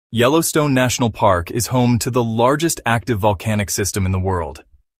Yellowstone National Park is home to the largest active volcanic system in the world.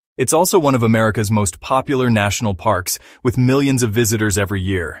 It's also one of America's most popular national parks, with millions of visitors every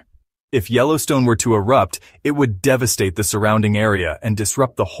year. If Yellowstone were to erupt, it would devastate the surrounding area and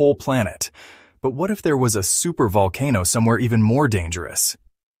disrupt the whole planet. But what if there was a supervolcano somewhere even more dangerous?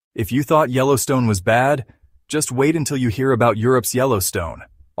 If you thought Yellowstone was bad, just wait until you hear about Europe's Yellowstone,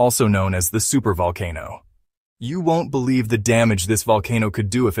 also known as the supervolcano. You won't believe the damage this volcano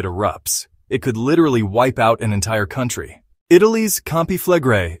could do if it erupts. It could literally wipe out an entire country. Italy's Campi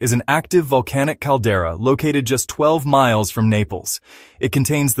Flegrei is an active volcanic caldera located just 12 miles from Naples. It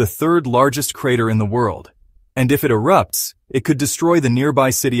contains the third largest crater in the world. And if it erupts, it could destroy the nearby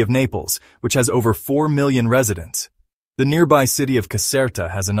city of Naples, which has over 4 million residents. The nearby city of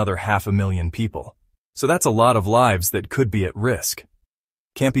Caserta has another 500,000 people. So that's a lot of lives that could be at risk.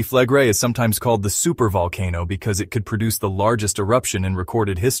 Campi Flegrei is sometimes called the supervolcano because it could produce the largest eruption in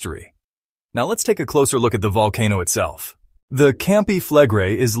recorded history. Now let's take a closer look at the volcano itself. The Campi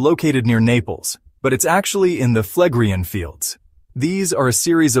Flegrei is located near Naples, but it's actually in the Phlegraean fields. These are a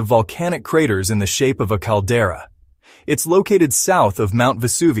series of volcanic craters in the shape of a caldera. It's located south of Mount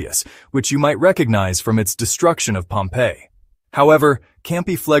Vesuvius, which you might recognize from its destruction of Pompeii. However,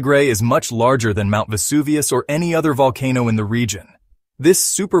 Campi Flegrei is much larger than Mount Vesuvius or any other volcano in the region.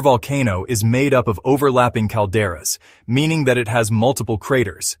 This supervolcano is made up of overlapping calderas, meaning that it has multiple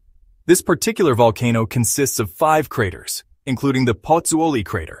craters. This particular volcano consists of 5 craters, including the Pozzuoli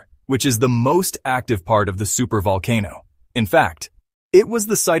crater, which is the most active part of the supervolcano. In fact, it was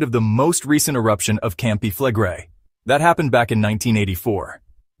the site of the most recent eruption of Campi Flegrei. That happened back in 1984.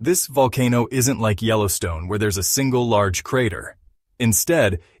 This volcano isn't like Yellowstone, where there's a single large crater.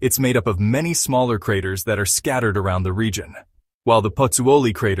 Instead, it's made up of many smaller craters that are scattered around the region. While the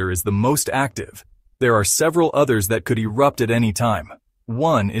Pozzuoli crater is the most active, there are several others that could erupt at any time.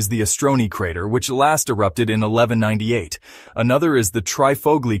 One is the Astroni crater, which last erupted in 1198. Another is the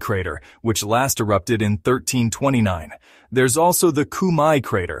Trifogli crater, which last erupted in 1329. There's also the Cumae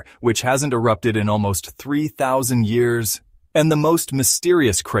crater, which hasn't erupted in almost 3,000 years. And the most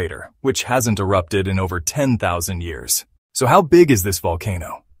mysterious crater, which hasn't erupted in over 10,000 years. So how big is this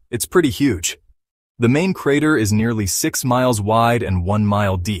volcano? It's pretty huge. The main crater is nearly 6 miles wide and 1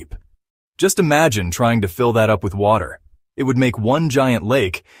 mile deep. Just imagine trying to fill that up with water. It would make one giant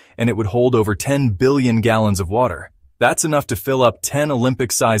lake, and it would hold over 10 billion gallons of water. That's enough to fill up 10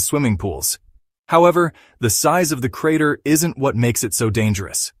 Olympic-sized swimming pools. However, the size of the crater isn't what makes it so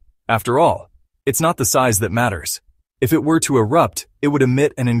dangerous. After all, it's not the size that matters. If it were to erupt, it would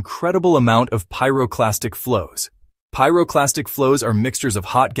emit an incredible amount of pyroclastic flows. Pyroclastic flows are mixtures of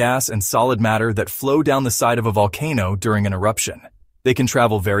hot gas and solid matter that flow down the side of a volcano during an eruption. They can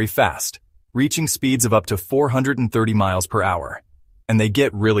travel very fast, reaching speeds of up to 430 miles per hour. And they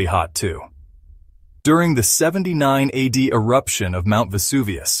get really hot too. During the 79 AD eruption of Mount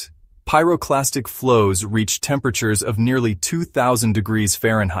Vesuvius, pyroclastic flows reached temperatures of nearly 2,000 degrees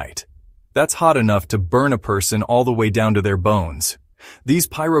Fahrenheit. That's hot enough to burn a person all the way down to their bones. These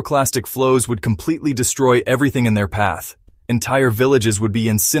pyroclastic flows would completely destroy everything in their path. Entire villages would be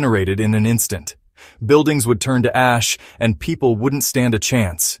incinerated in an instant. Buildings would turn to ash, and people wouldn't stand a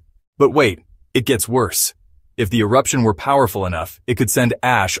chance. But wait, it gets worse. If the eruption were powerful enough, it could send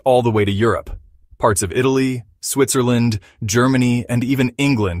ash all the way to Europe. Parts of Italy, Switzerland, Germany, and even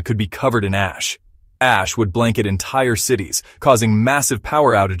England could be covered in ash. Ash would blanket entire cities, causing massive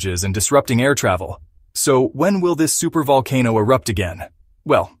power outages and disrupting air travel. So when will this supervolcano erupt again?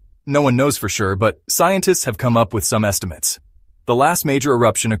 Well, no one knows for sure, but scientists have come up with some estimates. The last major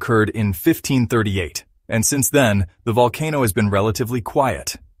eruption occurred in 1538, and since then, the volcano has been relatively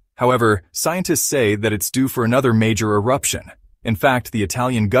quiet. However, scientists say that it's due for another major eruption. In fact, the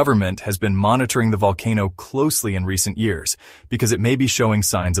Italian government has been monitoring the volcano closely in recent years because it may be showing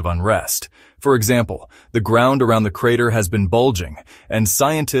signs of unrest. For example, the ground around the crater has been bulging, and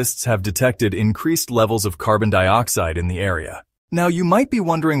scientists have detected increased levels of carbon dioxide in the area. Now, you might be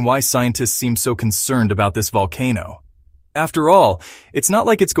wondering why scientists seem so concerned about this volcano. After all, it's not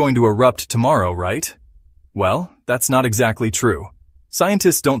like it's going to erupt tomorrow, right? Well, that's not exactly true.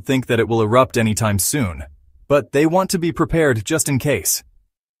 Scientists don't think that it will erupt anytime soon. But they want to be prepared just in case.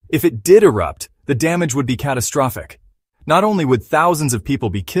 If it did erupt, the damage would be catastrophic. Not only would thousands of people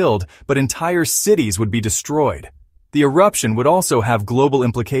be killed, but entire cities would be destroyed. The eruption would also have global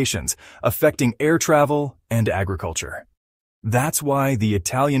implications, affecting air travel and agriculture. That's why the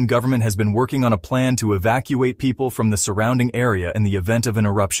Italian government has been working on a plan to evacuate people from the surrounding area in the event of an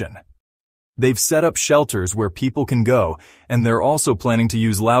eruption. They've set up shelters where people can go, and they're also planning to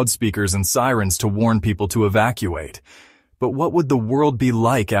use loudspeakers and sirens to warn people to evacuate. But what would the world be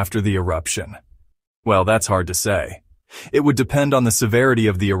like after the eruption? Well, that's hard to say. It would depend on the severity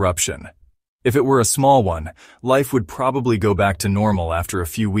of the eruption. If it were a small one, life would probably go back to normal after a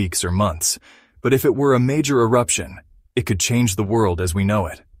few weeks or months. But if it were a major eruption, it could change the world as we know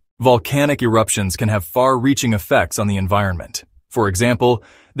it. Volcanic eruptions can have far-reaching effects on the environment. For example,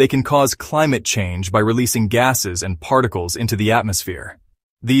 they can cause climate change by releasing gases and particles into the atmosphere.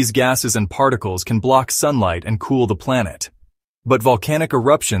 These gases and particles can block sunlight and cool the planet. But volcanic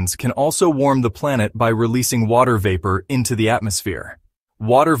eruptions can also warm the planet by releasing water vapor into the atmosphere.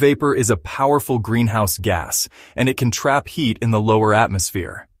 Water vapor is a powerful greenhouse gas, and it can trap heat in the lower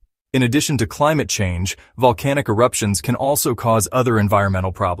atmosphere. In addition to climate change, volcanic eruptions can also cause other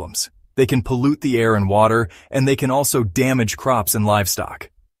environmental problems. They can pollute the air and water, and they can also damage crops and livestock.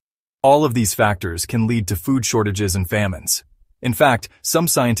 All of these factors can lead to food shortages and famines. In fact, some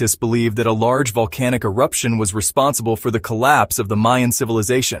scientists believe that a large volcanic eruption was responsible for the collapse of the Mayan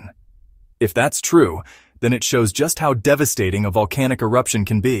civilization. If that's true, then it shows just how devastating a volcanic eruption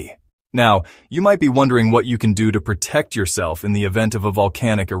can be. Now, you might be wondering what you can do to protect yourself in the event of a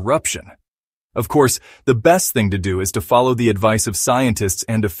volcanic eruption. Of course, the best thing to do is to follow the advice of scientists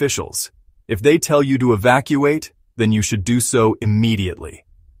and officials. If they tell you to evacuate, then you should do so immediately.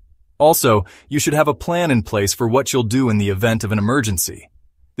 Also, you should have a plan in place for what you'll do in the event of an emergency.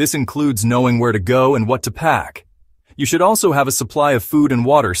 This includes knowing where to go and what to pack. You should also have a supply of food and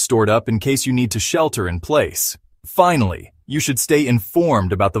water stored up in case you need to shelter in place. Finally, you should stay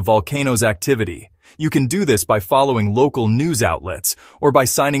informed about the volcano's activity. You can do this by following local news outlets or by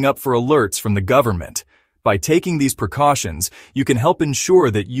signing up for alerts from the government. By taking these precautions, you can help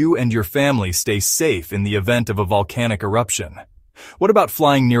ensure that you and your family stay safe in the event of a volcanic eruption. What about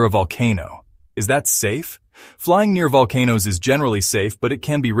flying near a volcano? Is that safe? Flying near volcanoes is generally safe, but it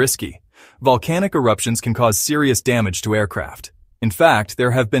can be risky. Volcanic eruptions can cause serious damage to aircraft. In fact,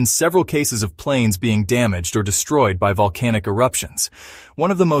 there have been several cases of planes being damaged or destroyed by volcanic eruptions. One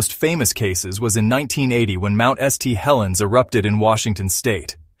of the most famous cases was in 1980 when Mount St. Helens erupted in Washington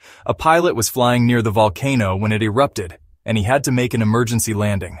state. A pilot was flying near the volcano when it erupted, and he had to make an emergency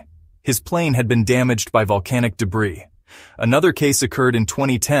landing. His plane had been damaged by volcanic debris. Another case occurred in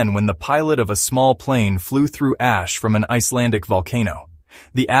 2010 when the pilot of a small plane flew through ash from an Icelandic volcano.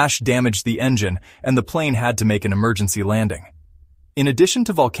 The ash damaged the engine, and the plane had to make an emergency landing. In addition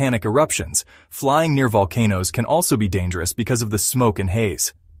to volcanic eruptions, flying near volcanoes can also be dangerous because of the smoke and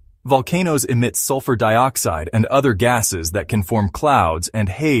haze. Volcanoes emit sulfur dioxide and other gases that can form clouds and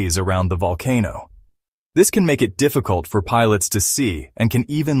haze around the volcano. This can make it difficult for pilots to see and can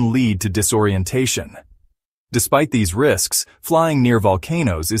even lead to disorientation. Despite these risks, flying near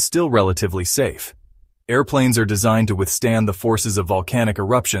volcanoes is still relatively safe. Airplanes are designed to withstand the forces of volcanic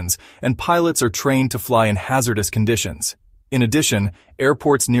eruptions, and pilots are trained to fly in hazardous conditions. In addition,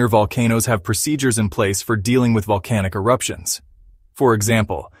 airports near volcanoes have procedures in place for dealing with volcanic eruptions. For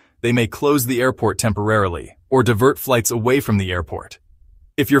example, they may close the airport temporarily or divert flights away from the airport.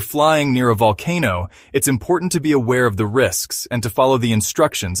 If you're flying near a volcano, it's important to be aware of the risks and to follow the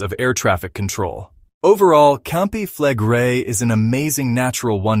instructions of air traffic control. Overall, Campi Flegrei is an amazing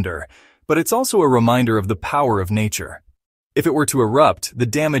natural wonder, but it's also a reminder of the power of nature. If it were to erupt, the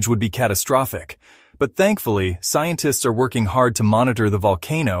damage would be catastrophic. But thankfully, scientists are working hard to monitor the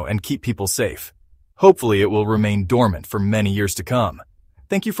volcano and keep people safe. Hopefully, it will remain dormant for many years to come.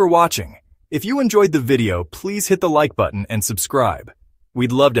 Thank you for watching. If you enjoyed the video, please hit the like button and subscribe.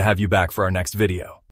 We'd love to have you back for our next video.